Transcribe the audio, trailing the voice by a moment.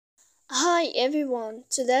Hi everyone,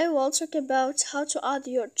 today we'll talk about how to add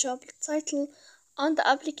your job title on the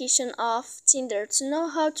application of Tinder. To know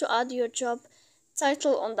how to add your job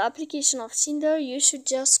title on the application of Tinder, you should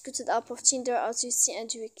just go to the app of Tinder as you see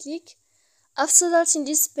and you will click. After that, in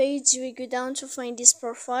this page, you will go down to find this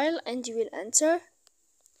profile and you will enter.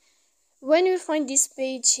 When you find this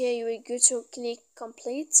page here, you will go to click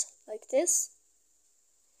complete like this.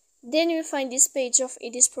 Then you will find this page of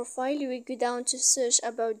edit profile. You will go down to search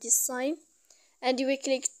about this sign and you will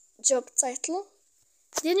click job title.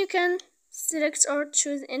 Then you can select or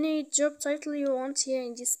choose any job title you want here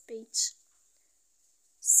in this page.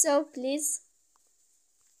 So please,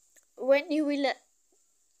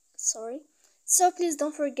 please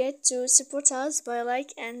don't forget to support us by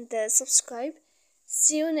like and subscribe.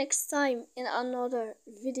 See you next time in another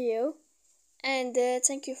video, and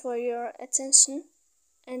thank you for your attention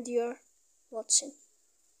and your watching.